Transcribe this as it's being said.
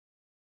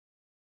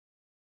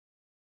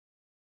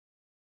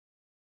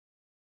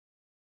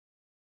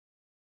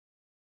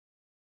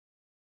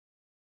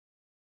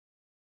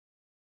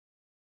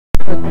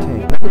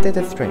Okay, let me get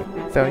this straight.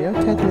 So you're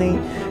technically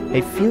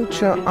a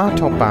future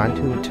Autobot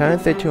who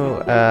turns into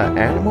an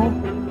animal?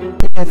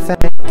 Yes, I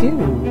do.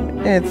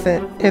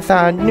 It's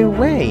a new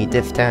way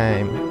this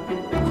time.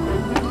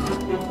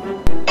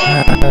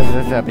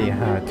 This will be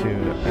hard to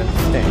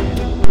understand.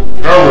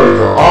 That was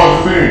an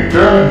odd thing,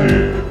 didn't he?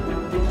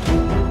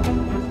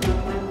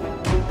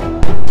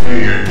 Me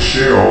and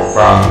Chill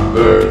found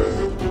this.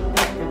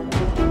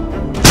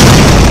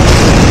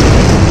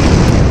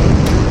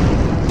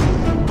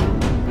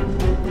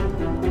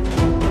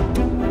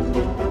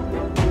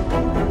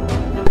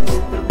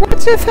 What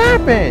just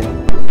happened?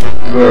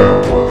 There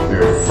was the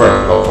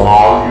effect of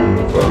our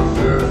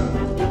universes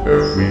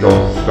if we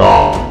don't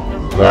stop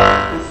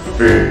that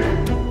thing.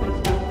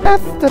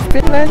 That's the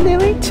thing that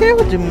nearly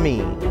killed me.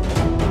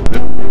 The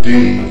D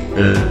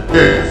in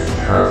X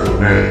has a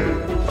name.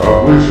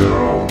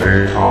 Original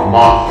named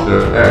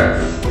Monster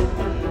X,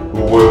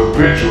 who was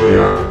originally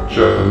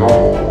just a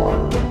normal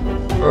one.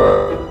 But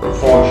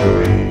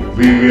unfortunately,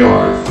 we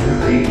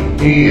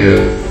realized he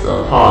is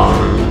a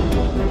partner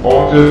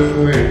or just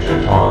nature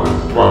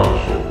targets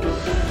functional.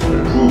 A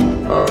group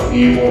of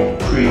evil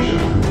creatures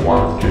who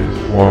want to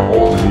destroy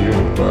all the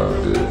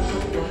universes.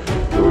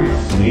 So he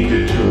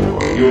needed to a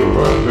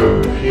universe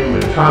filled with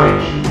human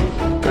kaiju,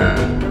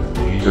 and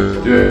he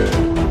just did.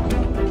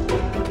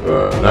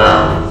 But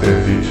now,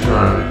 since he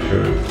turned into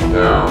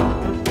now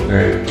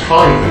a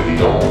tiny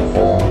Edon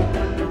form,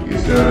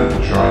 he's gonna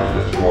try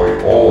to destroy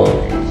all of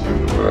these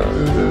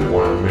universes in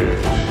 1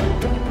 minute.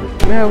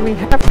 Well, we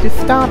have to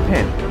stop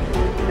him.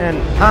 And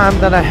I'm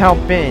gonna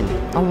help in,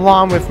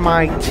 along with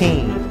my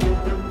team.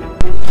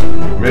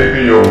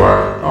 Maybe you're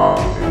right,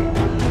 Odyssey.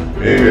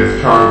 Maybe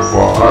it's time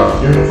for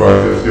us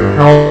universes to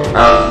help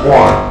as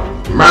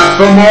one.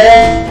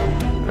 Mastermind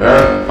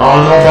and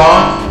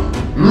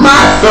Autobot,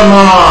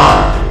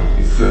 Mastermind!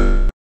 He said.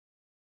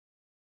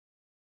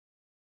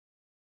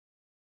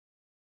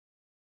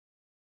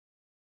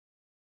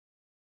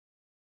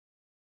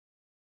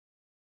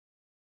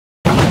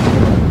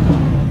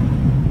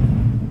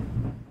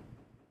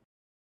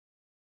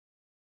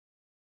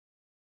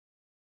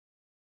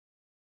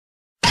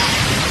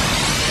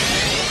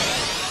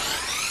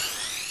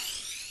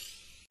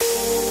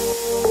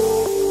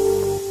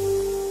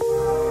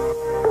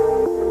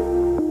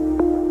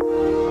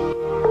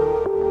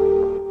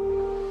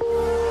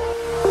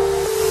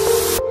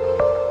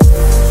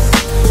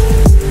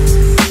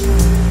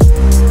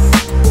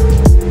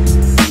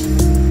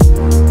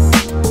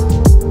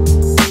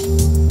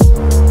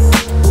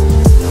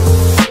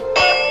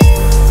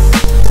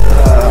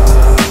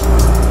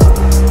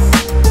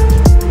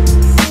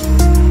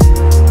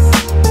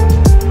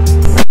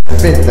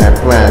 Fit that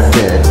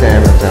blasted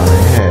damage on my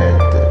head.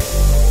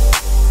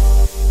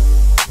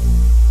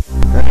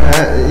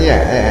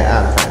 Yeah,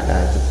 I'm fine.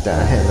 I just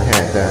hit my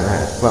head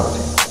and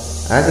exploded.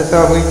 I just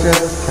thought we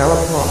just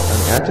teleport.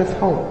 I just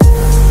hope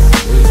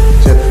we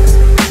just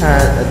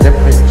had a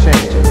different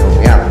change in your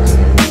reality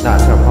and not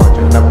teleport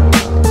your level.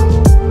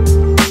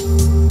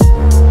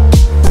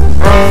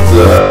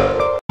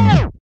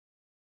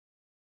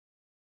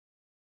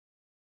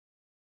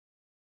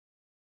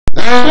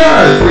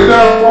 Guys, we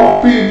got more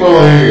people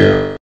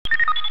here.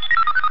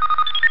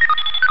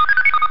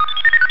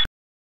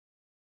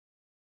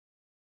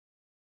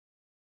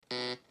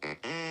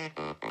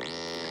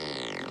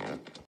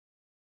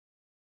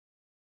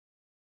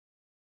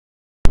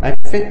 I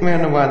think we're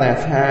the one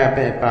that's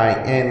inhabited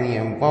by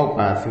alien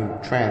robots who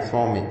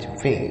transform into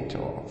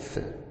vehicles.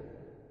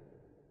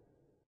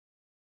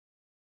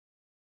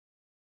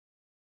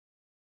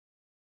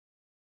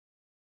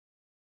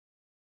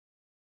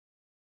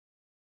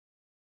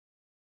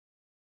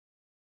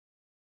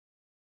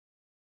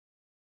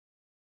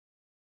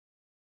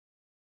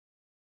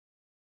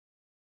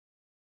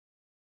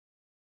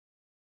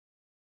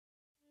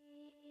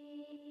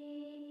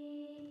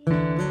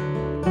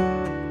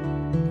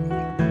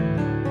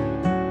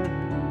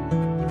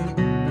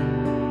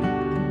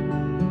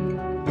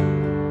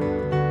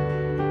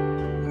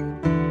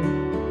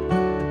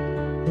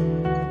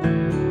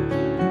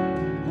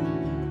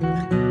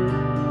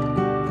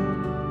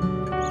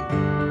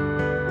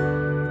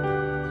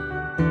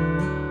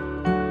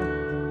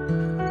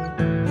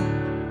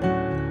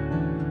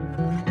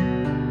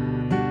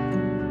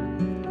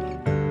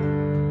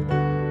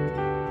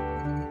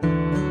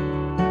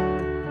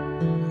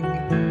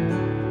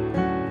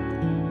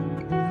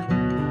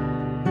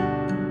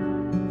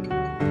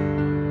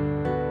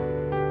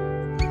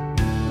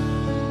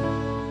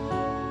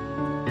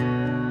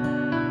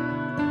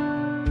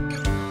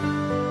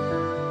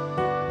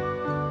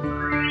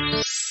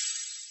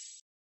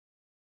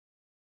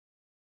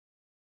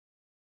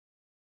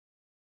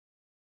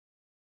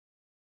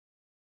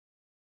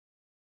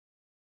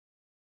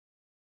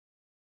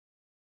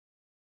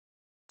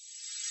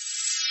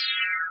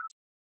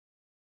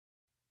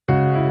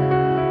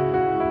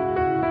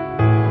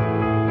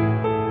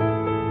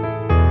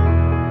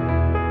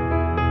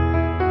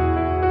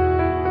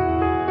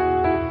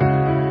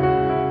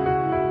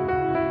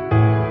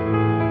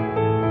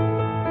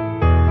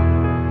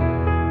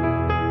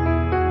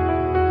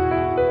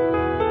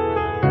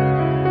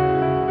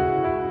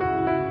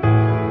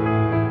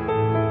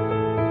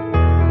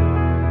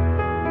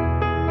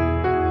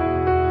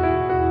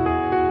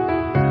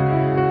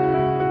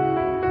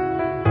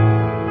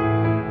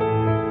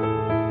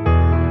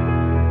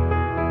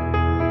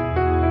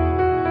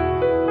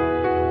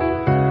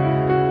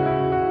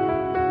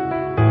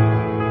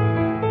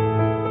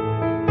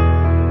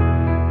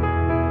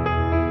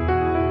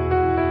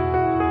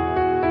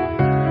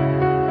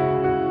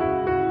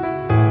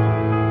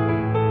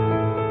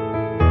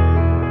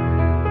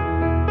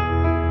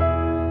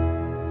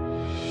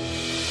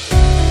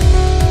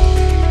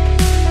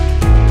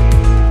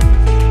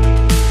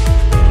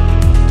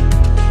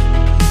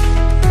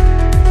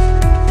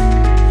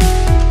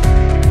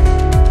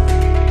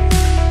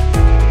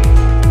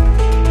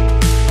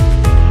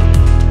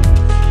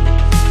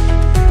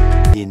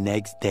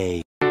 next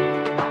day.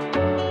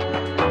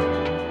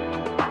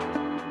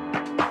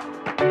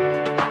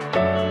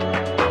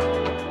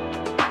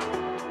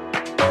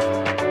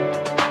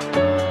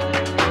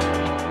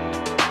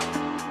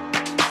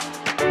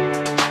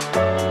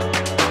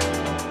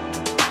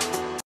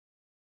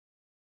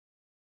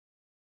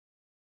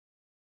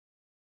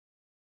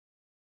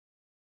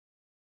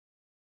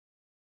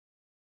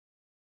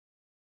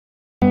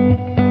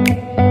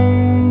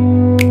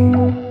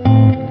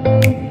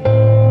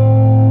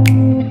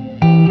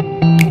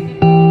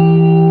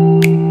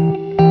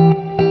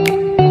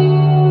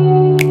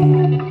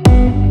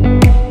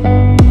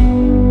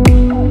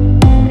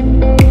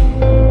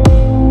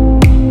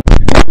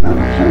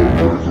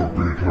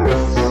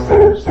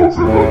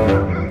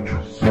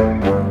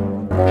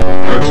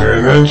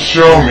 Then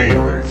show me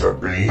Laser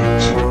Beat.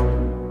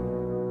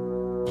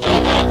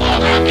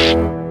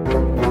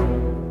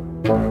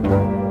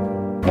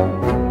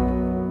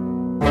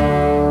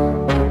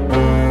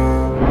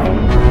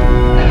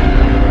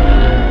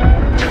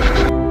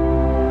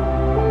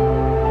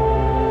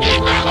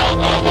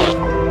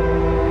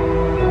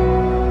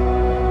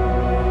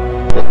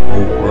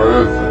 What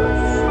is this?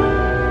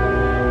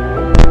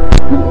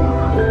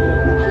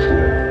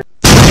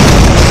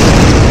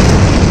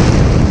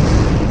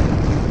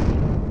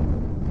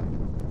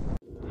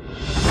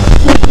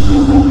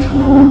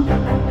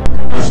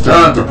 It's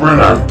time to bring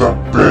out the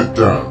big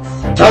guns,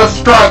 to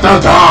strike the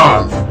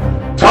dance,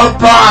 to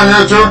bind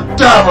and to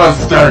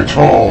devastate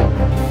all.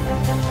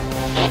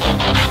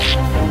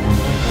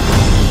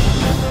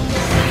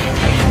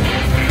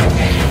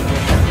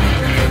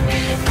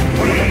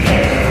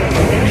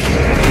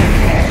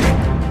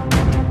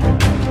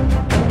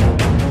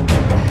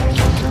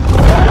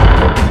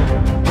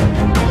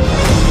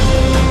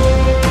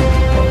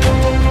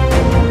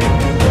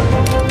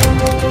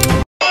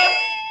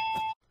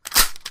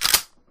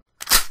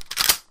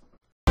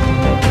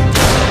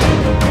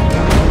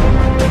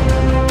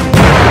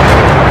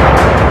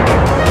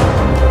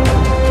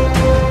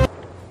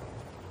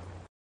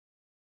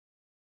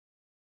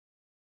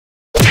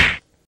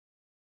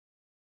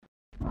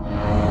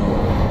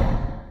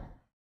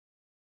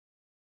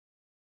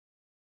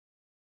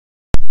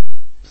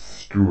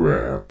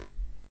 Strap.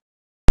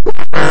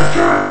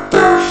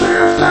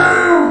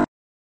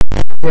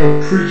 The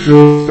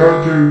creature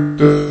started to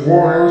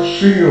destroy a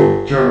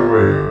shield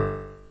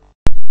generator.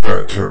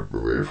 That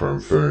temporarily from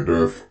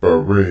Thunder's, but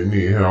we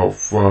need help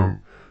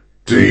from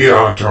the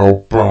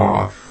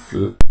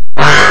Autobots.